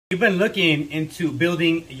You've been looking into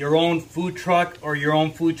building your own food truck or your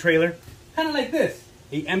own food trailer, kind of like this,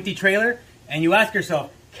 an empty trailer, and you ask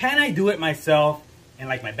yourself, can I do it myself in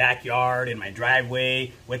like my backyard, in my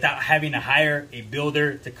driveway, without having to hire a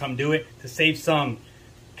builder to come do it, to save some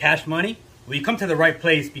cash money? Well, you come to the right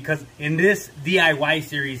place, because in this DIY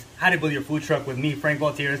series, How to Build Your Food Truck with me, Frank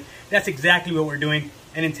Baltierrez, that's exactly what we're doing.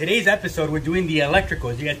 And in today's episode, we're doing the electrical.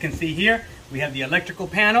 As you guys can see here, we have the electrical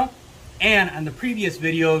panel. And on the previous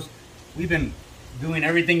videos, we've been doing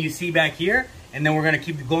everything you see back here. And then we're gonna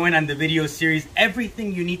keep going on the video series,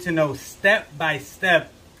 everything you need to know step by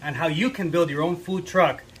step on how you can build your own food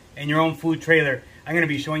truck and your own food trailer. I'm gonna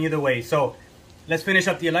be showing you the way. So let's finish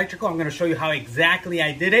up the electrical. I'm gonna show you how exactly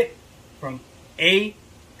I did it from A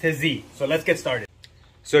to Z. So let's get started.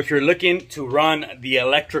 So if you're looking to run the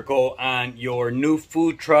electrical on your new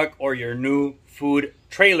food truck or your new food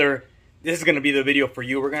trailer, this is gonna be the video for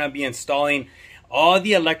you. We're gonna be installing all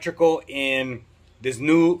the electrical in this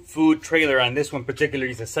new food trailer. On this one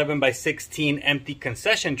particularly, it's a 7x16 empty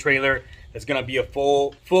concession trailer. That's gonna be a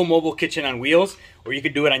full mobile kitchen on wheels, or you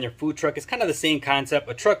could do it on your food truck. It's kind of the same concept.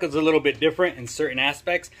 A truck is a little bit different in certain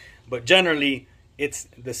aspects, but generally it's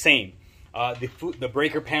the same. The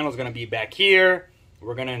breaker panel is gonna be back here.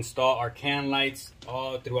 We're gonna install our can lights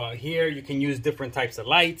all throughout here. You can use different types of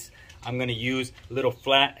lights. I'm gonna use little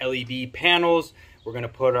flat LED panels. We're gonna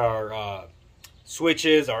put our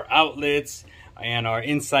switches, our outlets, and our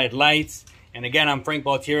inside lights. And again, I'm Frank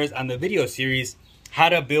Baltierrez on the video series, How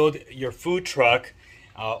to Build Your Food Truck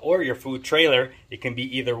or Your Food Trailer. It can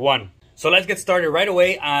be either one. So let's get started right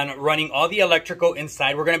away on running all the electrical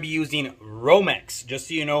inside. We're gonna be using Romex. Just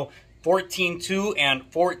so you know, 14.2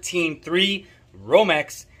 and 14.3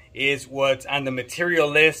 Romex is what's on the material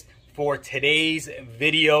list for today's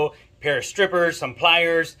video. Pair of strippers, some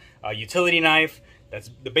pliers, a utility knife. That's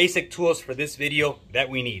the basic tools for this video that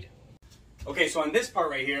we need. Okay, so on this part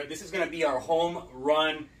right here, this is gonna be our home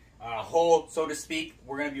run hole, so to speak.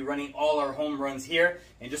 We're gonna be running all our home runs here.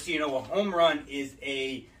 And just so you know, a home run is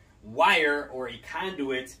a wire or a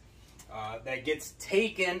conduit that gets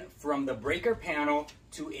taken from the breaker panel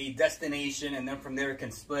to a destination, and then from there it can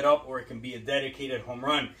split up, or it can be a dedicated home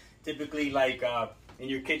run. Typically, like in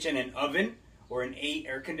your kitchen, an oven or an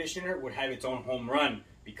air conditioner would have its own home run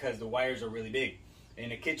because the wires are really big.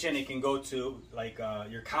 In a kitchen, it can go to like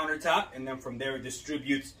your countertop, and then from there it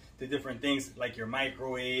distributes to different things like your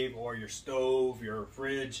microwave or your stove, your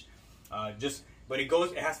fridge. But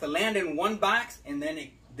it has to land in one box, and then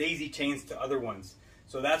it daisy chains to other ones.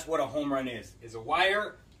 So that's what a home run is a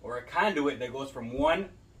wire or a conduit that goes from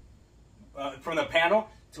from the panel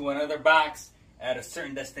to another box at a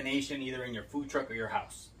certain destination, either in your food truck or your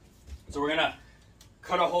house. So we're gonna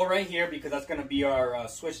cut a hole right here, because that's gonna be our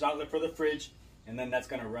switch outlet for the fridge, and then that's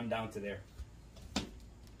gonna run down to there.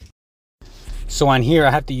 So on here,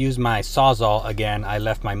 I have to use my Sawzall again. I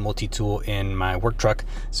left my multi-tool in my work truck,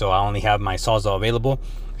 so I only have my Sawzall available.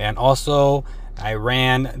 And also, I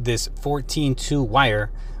ran this 14.2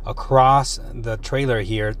 wire across the trailer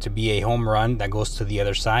here to be a home run that goes to the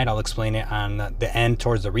other side. I'll explain it on the end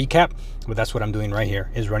towards the recap, but that's what I'm doing right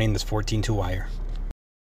here, is running this 14.2 wire.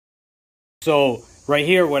 So right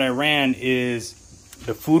here, what I ran is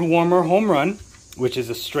the food warmer home run, which is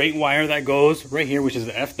a straight wire that goes right here, which is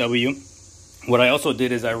the FW. What I also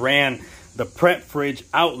did is I ran the prep fridge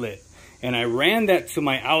outlet, and I ran that to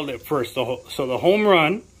my outlet first. So the home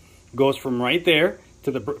run goes from right there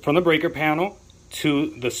to from the breaker panel to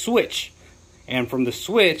the switch, and from the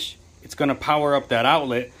switch it's going to power up that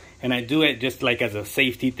outlet. And I do it just like as a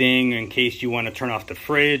safety thing, in case you want to turn off the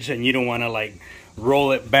fridge and you don't want to like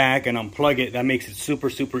roll it back and unplug it. That makes it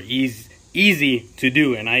super easy to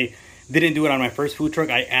do. And I didn't do it on my first food truck.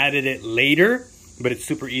 I added it later, but it's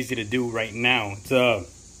super easy to do right now.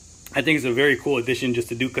 I think it's a very cool addition just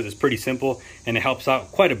to do, because it's pretty simple and it helps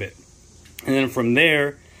out quite a bit. And then from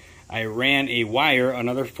there, I ran a wire,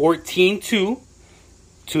 another 14.2,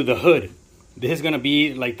 to the hood. This is gonna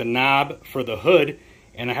be like the knob for the hood,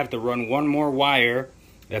 and I have to run one more wire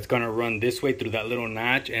that's gonna run this way through that little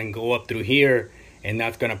notch and go up through here, and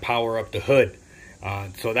that's gonna power up the hood.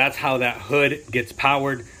 So that's how that hood gets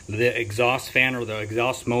powered, the exhaust fan or the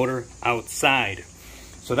exhaust motor outside.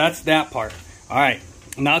 So that's that part. All right,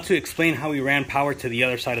 now to explain how we ran power to the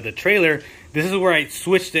other side of the trailer. This is where I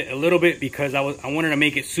switched it a little bit, because I wanted to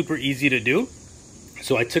make it super easy to do.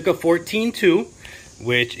 So I took a 14.2,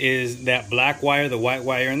 which is that black wire, the white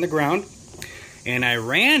wire in the ground, and I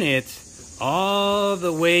ran it all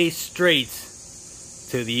the way straight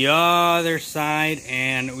to the other side,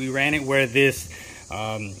 and we ran it where this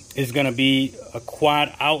is going to be a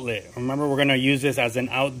quad outlet. Remember, we're going to use this as an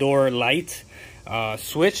outdoor light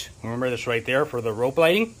switch. Remember this right there for the rope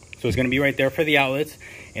lighting. So it's going to be right there for the outlets.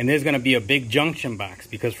 And there's going to be a big junction box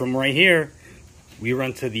because from right here, we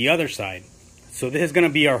run to the other side. So this is going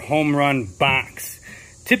to be our home run box.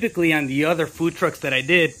 Typically on the other food trucks that I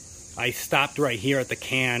did, I stopped right here at the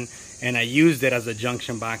can and I used it as a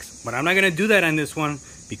junction box. But I'm not going to do that on this one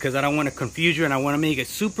because I don't want to confuse you and I want to make it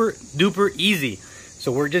super duper easy.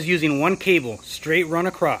 So we're just using one cable, straight run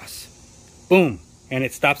across. Boom. And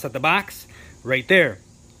it stops at the box right there.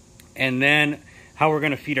 And then how we're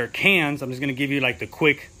going to feed our cans, I'm just going to give you like the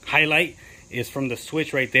quick highlight, is from the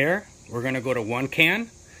switch right there. We're going to go to one can,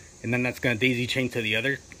 and then that's going to daisy chain to the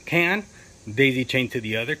other can, daisy chain to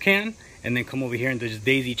the other can, and then come over here and just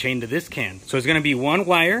daisy chain to this can. So it's going to be one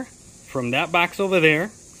wire from that box over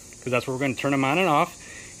there, because that's where we're going to turn them on and off,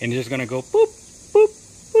 and it's just going to go boop,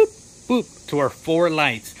 boop, boop, boop to our 4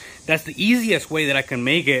 lights. That's the easiest way that I can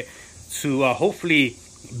make it to hopefully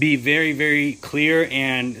be very, very clear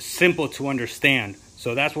and simple to understand.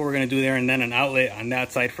 So that's what we're going to do there, and then an outlet on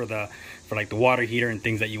that side for like the water heater and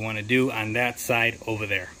things that you want to do on that side over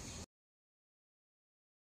there.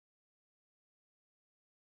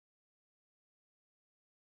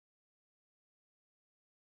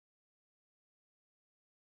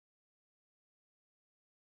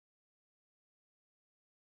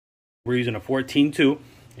 We're using a 14-2,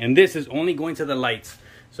 and this is only going to the lights.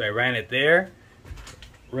 So I ran it there,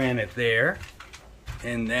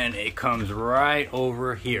 and then it comes right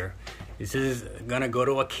over here. This is gonna go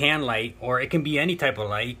to a can light, or it can be any type of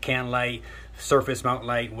light, can light, surface mount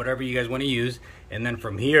light, whatever you guys want to use. And then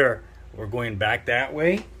from here, we're going back that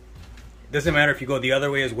way. Doesn't matter if you go the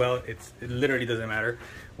other way as well. It literally doesn't matter.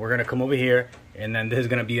 We're gonna come over here, and then this is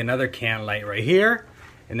gonna be another can light right here.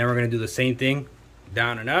 And then we're gonna do the same thing,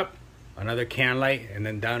 down and up, another can light, and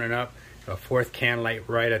then down and up, a 4th can light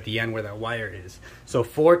right at the end where that wire is. So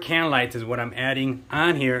 4 can lights is what I'm adding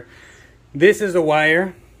on here. This is a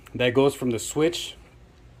wire that goes from the switch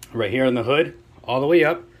right here on the hood all the way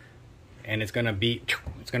up, and it's gonna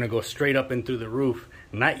go straight up and through the roof.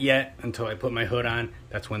 Not yet, until I put my hood on.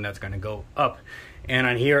 That's when that's gonna go up. And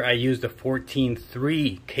on here I used the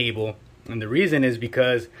 14-3 cable, and the reason is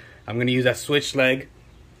because I'm gonna use that switch leg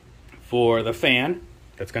for the fan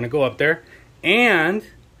that's gonna go up there, and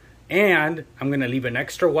I'm gonna leave an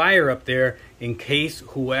extra wire up there in case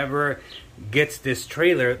whoever gets this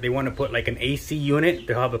trailer, they want to put like an AC unit.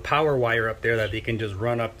 They'll have a power wire up there that they can just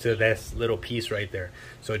run up to this little piece right there.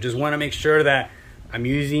 So I just want to make sure that I'm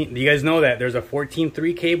using, you guys know that there's a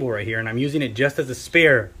 14-3 cable right here, and I'm using it just as a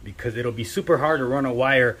spare because it'll be super hard to run a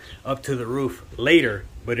wire up to the roof later,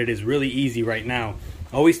 but it is really easy right now.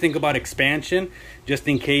 Always think about expansion just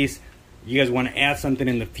in case you guys want to add something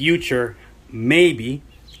in the future. Maybe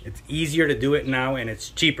it's easier to do it now and it's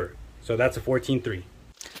cheaper. So that's a 14-3.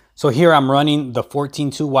 So here I'm running the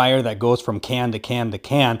 14-2 wire that goes from can to can to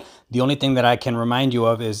can. The only thing that I can remind you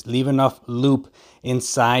of is leave enough loop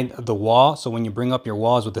inside the wall, so when you bring up your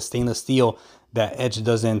walls with the stainless steel, that edge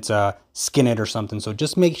doesn't skin it or something. So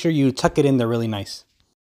just make sure you tuck it in there really nice.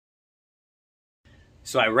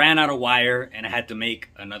 So I ran out of wire and I had to make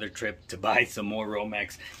another trip to buy some more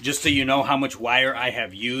Romex. Just so you know how much wire I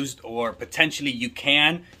have used, or potentially you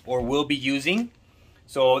can or will be using.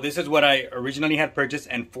 So this is what I originally had purchased,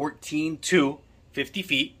 and 14-2, 50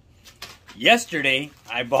 feet. Yesterday,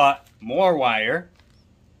 I bought more wire,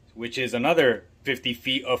 which is another 50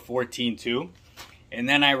 feet of 14-2. And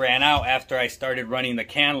then I ran out after I started running the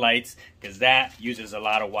can lights, because that uses a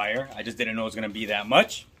lot of wire. I just didn't know it was going to be that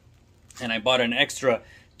much. And I bought an extra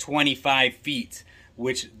 25 feet,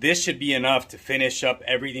 which this should be enough to finish up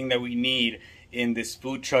everything that we need in this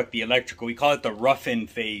food truck, the electrical. We call it the rough-in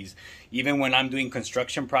phase. Even when I'm doing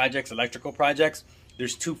construction projects, electrical projects,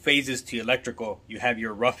 there's 2 phases to electrical. You have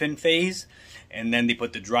your rough-in phase, and then they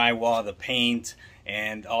put the drywall, the paint,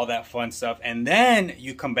 and all that fun stuff. And then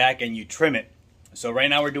you come back and you trim it. So right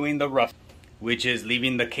now we're doing the rough, which is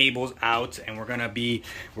leaving the cables out, and we're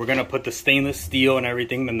gonna put the stainless steel and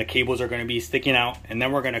everything, then the cables are gonna be sticking out, and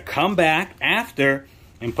then we're gonna come back after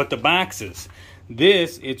and put the boxes.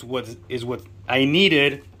 This is what I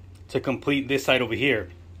needed to complete this side over here,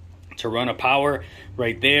 to run a power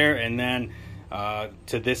right there, and then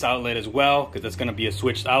to this outlet as well, because that's gonna be a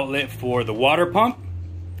switched outlet for the water pump.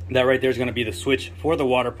 That right there is gonna be the switch for the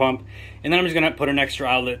water pump. And then I'm just gonna put an extra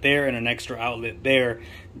outlet there and an extra outlet there.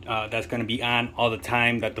 That's gonna be on all the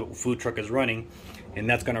time that the food truck is running. And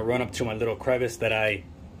that's gonna run up to my little crevice that I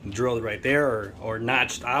drilled right there, or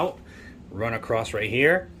notched out, run across right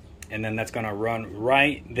here. And then that's gonna run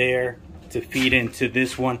right there to feed into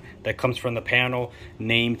this one that comes from the panel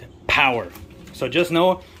named power. So just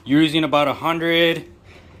know you're using about 100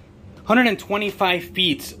 125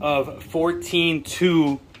 feet of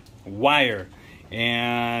 14-2 wire,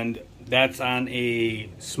 and that's on a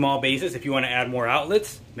small basis. If you want to add more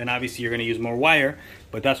outlets, then obviously you're going to use more wire,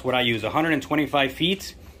 but that's what I use, 125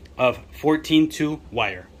 feet of 14-2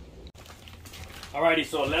 wire. Alrighty,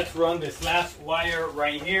 so let's run this last wire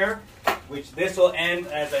right here, which this will end,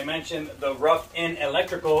 as I mentioned, the rough-in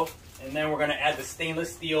electrical, and then we're going to add the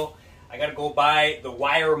stainless steel. I got to go buy the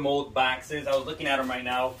wire mold boxes. I was looking at them right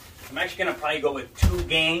now. I'm actually going to probably go with 2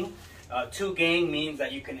 gang. 2 gang means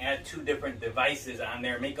that you can add 2 different devices on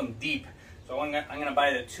there, make them deep. So I'm going to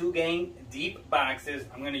buy the 2 gang deep boxes.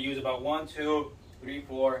 I'm going to use about 1, 2, 3,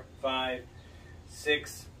 4, 5,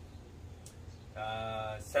 6,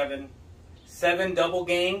 7 double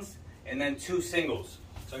gangs, and then 2 singles.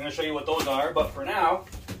 So I'm going to show you what those are, but for now,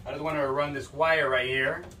 I just want to run this wire right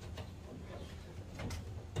here.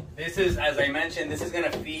 This is, as I mentioned, this is going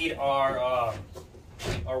to feed our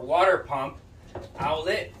water pump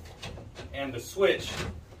outlet and the switch.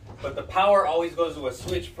 But the power always goes to a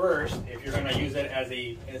switch first if you're going to use it as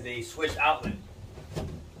a switch outlet.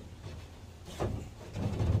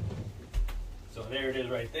 So there it is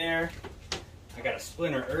right there. I got a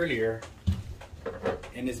splinter earlier,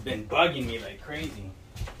 and it's been bugging me like crazy.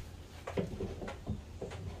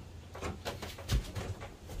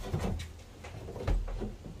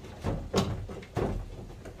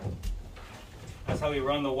 That's how we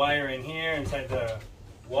run the wire in here inside the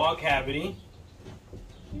wall cavity.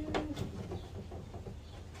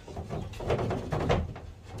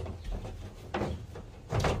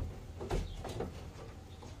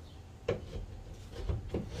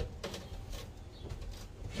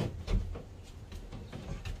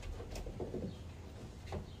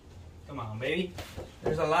 Come on, baby.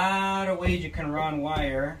 There's a lot of ways you can run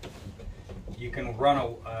wire. You can run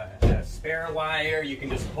a spare wire. You can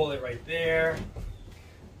just pull it right there.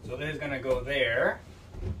 So this is going to go there.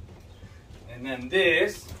 And then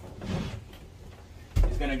this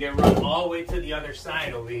is going to get run all the way to the other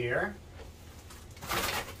side over here.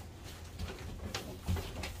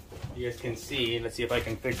 You guys can see. Let's see if I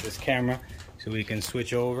can fix this camera so we can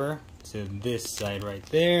switch over to this side right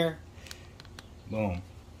there. Boom.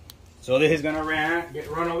 So this is going to get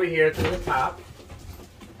run over here to the top.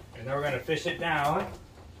 And then we're going to fish it down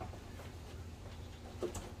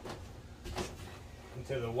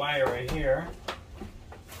into the wire right here.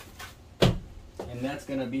 And that's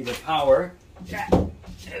going to be the power jack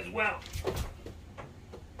as well.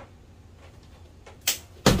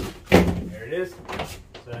 There it is.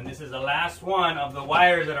 So then this is the last one of the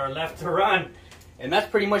wires that are left to run. And that's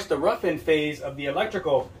pretty much the rough-in phase of the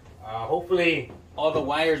electrical. Hopefully all the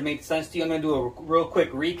wires made sense to you. I'm going to do a real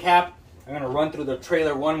quick recap. I'm going to run through the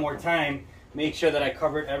trailer one more time, make sure that I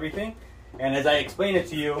covered everything. And as I explain it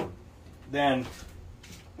to you, then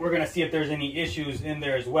we're going to see if there's any issues in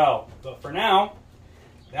there as well. But for now,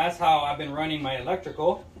 that's how I've been running my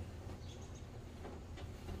electrical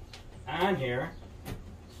on here.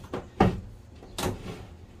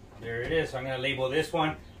 There it is. So I'm going to label this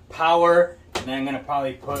one power, and then I'm going to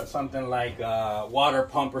probably put something like water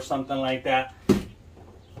pump or something like that.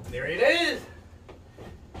 There it is.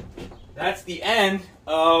 That's the end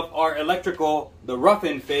of our electrical, the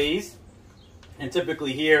rough-in phase. And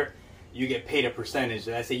typically here, you get paid a percentage.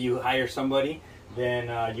 Let's say you hire somebody,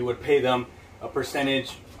 then you would pay them a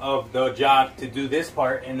percentage of the job to do this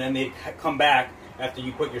part, and then they come back after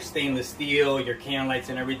you put your stainless steel, your can lights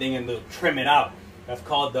and everything, and they'll trim it out. That's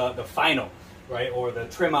called the final, right, or the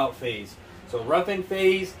trim out phase. So rough-in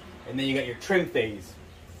phase, and then you got your trim phase.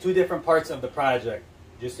 2 different parts of the project.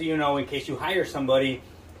 Just so you know, in case you hire somebody,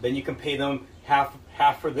 then you can pay them half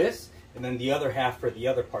for this, and then the other half for the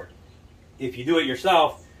other part. If you do it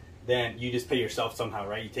yourself, then you just pay yourself somehow,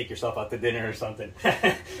 right? You take yourself out to dinner or something.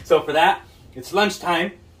 So for that, it's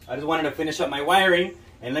lunchtime. I just wanted to finish up my wiring,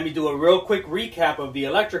 and let me do a real quick recap of the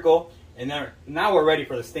electrical, and then now we're ready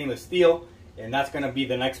for the stainless steel, and that's going to be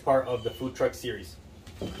the next part of the food truck series.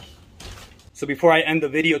 So before I end the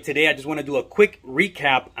video today, I just want to do a quick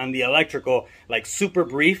recap on the electrical, like super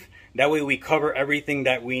brief. That way we cover everything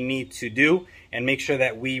that we need to do and make sure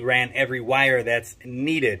that we ran every wire that's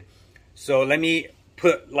needed. So let me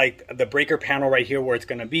put like the breaker panel right here where it's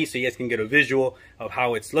going to be, so you guys can get a visual of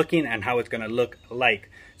how it's looking and how it's going to look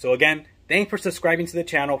like. So again, thanks for subscribing to the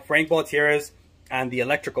channel. Frank Baltierrez on the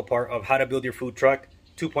electrical part of how to build your food truck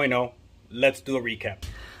 2.0. Let's do a recap.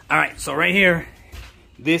 All right, so right here,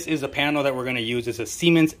 this is a panel that we're going to use. It's a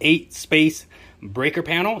Siemens 8-space breaker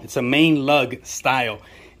panel. It's a main lug style.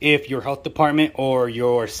 If your health department or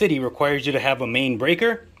your city requires you to have a main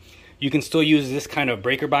breaker, you can still use this kind of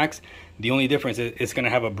breaker box. The only difference is it's going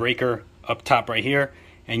to have a breaker up top right here,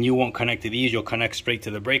 and you won't connect to these, you'll connect straight to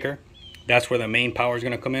the breaker. That's where the main power is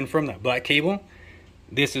going to come in from, that black cable.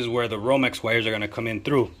 This is where the Romex wires are going to come in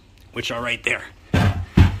through, which are right there.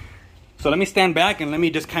 So let me stand back and let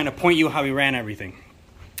me just kind of point you how we ran everything.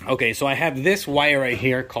 Okay, so I have this wire right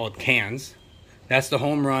here called cans. That's the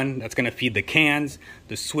home run. That's going to feed the cans,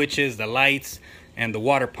 the switches, the lights, and the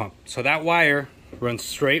water pump. So that wire runs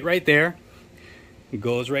straight right there. It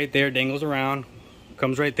goes right there, dangles around,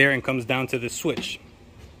 comes right there, and comes down to the switch.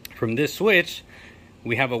 From this switch,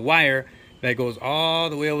 we have a wire that goes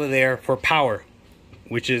all the way over there for power,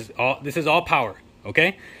 which is all, this is all power,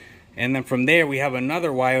 okay? And then from there, we have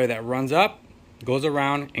another wire that runs up, goes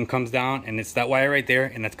around, and comes down, and it's that wire right there,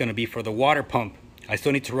 and that's gonna be for the water pump. I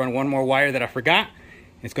still need to run one more wire that I forgot.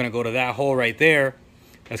 It's gonna go to that hole right there.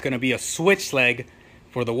 That's gonna be a switch leg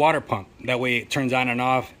for the water pump. That way it turns on and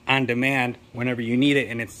off on demand whenever you need it,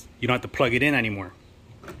 and you don't have to plug it in anymore.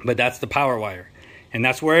 But that's the power wire. And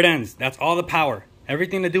that's where it ends. That's all the power.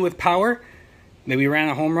 Everything to do with power that we ran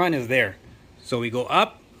a home run is there. So we go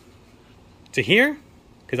up to here,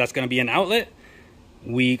 because that's gonna be an outlet.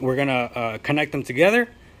 We're gonna connect them together,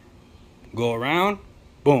 go around,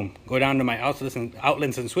 boom, go down to my outlets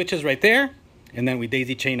and switches right there, and then we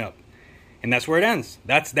daisy chain up. And that's where it ends.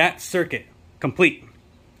 That's that circuit complete.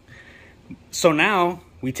 So now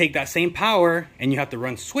we take that same power and you have to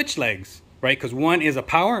run switch legs, right? Because one is a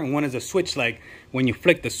power and one is a switch leg. When you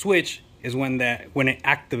flick the switch is when it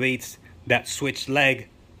activates that switch leg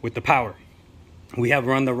with the power. We have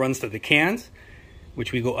run the runs to the cans,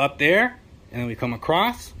 which we go up there and then we come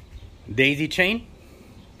across, daisy chain,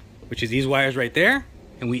 which is these wires right there,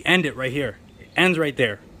 and we end it right here. It ends right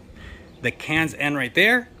there. The cans end right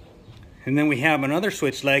there. And then we have another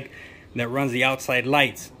switch leg that runs the outside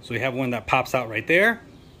lights. So we have one that pops out right there.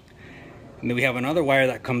 And then we have another wire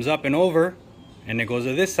that comes up and over, and it goes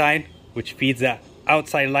to this side, which feeds that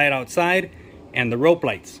outside light outside and the rope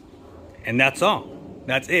lights. And that's all.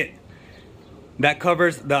 That's it. That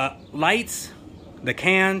covers the lights, the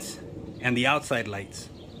cans, and the outside lights.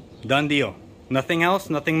 Done deal. Nothing else,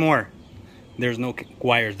 nothing more. There's no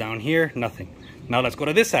wires down here, nothing. Now let's go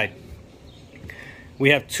to this side. We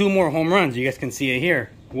have two more home runs. You guys can see it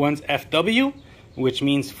here. One's FW, which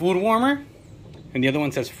means food warmer, and the other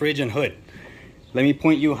one says fridge and hood. Let me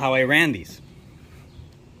point you how I ran these.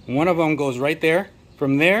 One of them goes right there.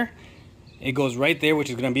 From there, it goes right there, which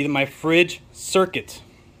is gonna be my fridge circuit.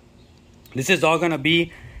 This is all gonna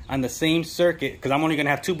be on the same circuit, because I'm only gonna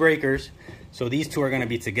have two breakers, so these two are gonna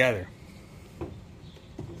be together.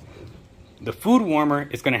 The food warmer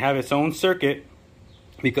is going to have its own circuit,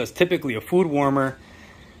 because typically a food warmer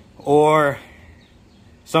or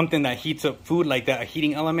something that heats up food like that, a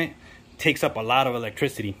heating element, takes up a lot of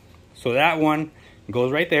electricity. So that one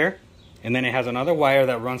goes right there, and then it has another wire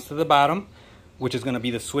that runs to the bottom, which is going to be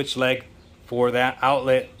the switch leg for that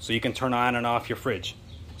outlet, so you can turn on and off your fridge.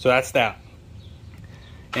 So that's that.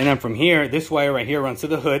 And then from here, this wire right here runs to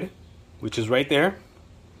the hood, which is right there.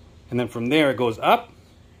 And then from there it goes up,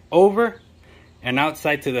 over, and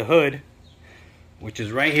outside to the hood, which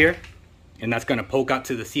is right here, and that's gonna poke out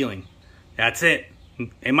to the ceiling. That's it.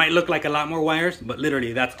 It might look like a lot more wires, but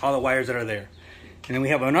literally that's all the wires that are there. And then we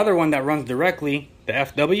have another one that runs directly, the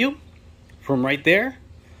FW, from right there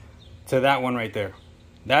to that one right there.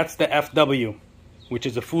 That's the FW, which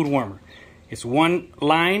is a food warmer. It's one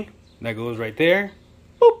line that goes right there,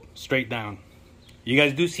 boop, straight down. You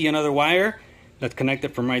guys do see another wire that's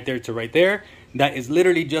connected from right there to right there. That is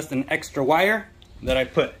literally just an extra wire that I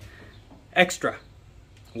put extra.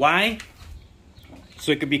 Why?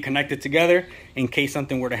 So it could be connected together in case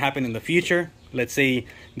something were to happen in the future. Let's say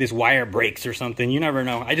this wire breaks or something. You never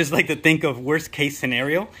know. I just like to think of worst case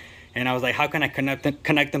scenario. And I was like, how can I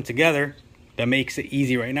connect them together? That makes it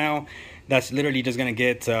easy right now. That's literally just going to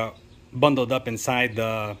get bundled up inside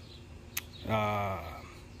the,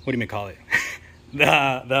 what do you call it?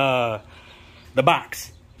 the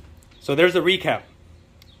box. So there's a recap.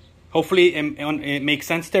 Hopefully it makes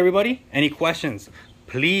sense to everybody. Any questions,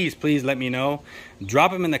 please let me know.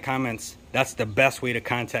 Drop them in the comments. That's the best way to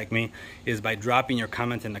contact me, is by dropping your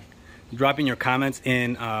comments in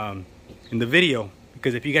the video.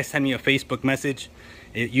 Because if you guys send me a Facebook message,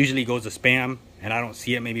 it usually goes to spam, and I don't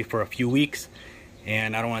see it maybe for a few weeks,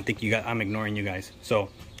 and I don't want to think I'm ignoring you guys. So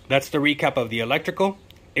that's the recap of the electrical.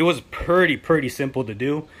 It was pretty simple to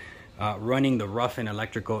do. Running the rough-in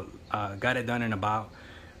electrical, got it done in about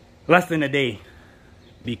less than a day,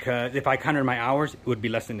 because if I counted my hours, it would be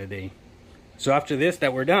less than a day. So after this,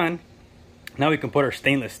 that we're done, now we can put our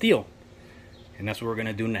stainless steel, and that's what we're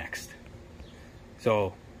gonna do next.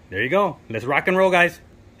 So there you go. Let's rock and roll, guys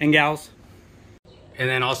and gals. And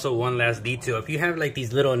then also one last detail, if you have like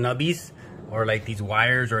these little nubbies or like these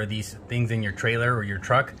wires or these things in your trailer or your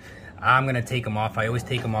truck, I'm gonna take them off. I always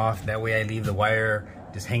take them off. That way I leave the wire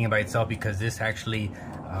just hanging by itself, because this actually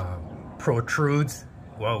protrudes,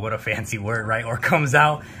 whoa, what a fancy word, right? Or comes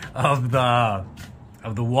out of the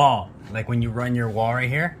wall. Like when you run your wall right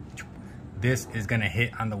here, this is gonna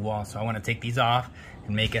hit on the wall. So I wanna take these off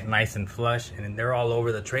and make it nice and flush. And they're all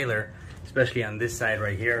over the trailer, especially on this side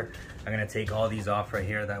right here. I'm gonna take all these off right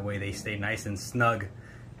here. That way they stay nice and snug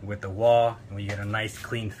with the wall, and we get a nice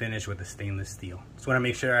clean finish with the stainless steel. Just wanna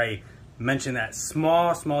make sure I mention that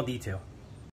small detail.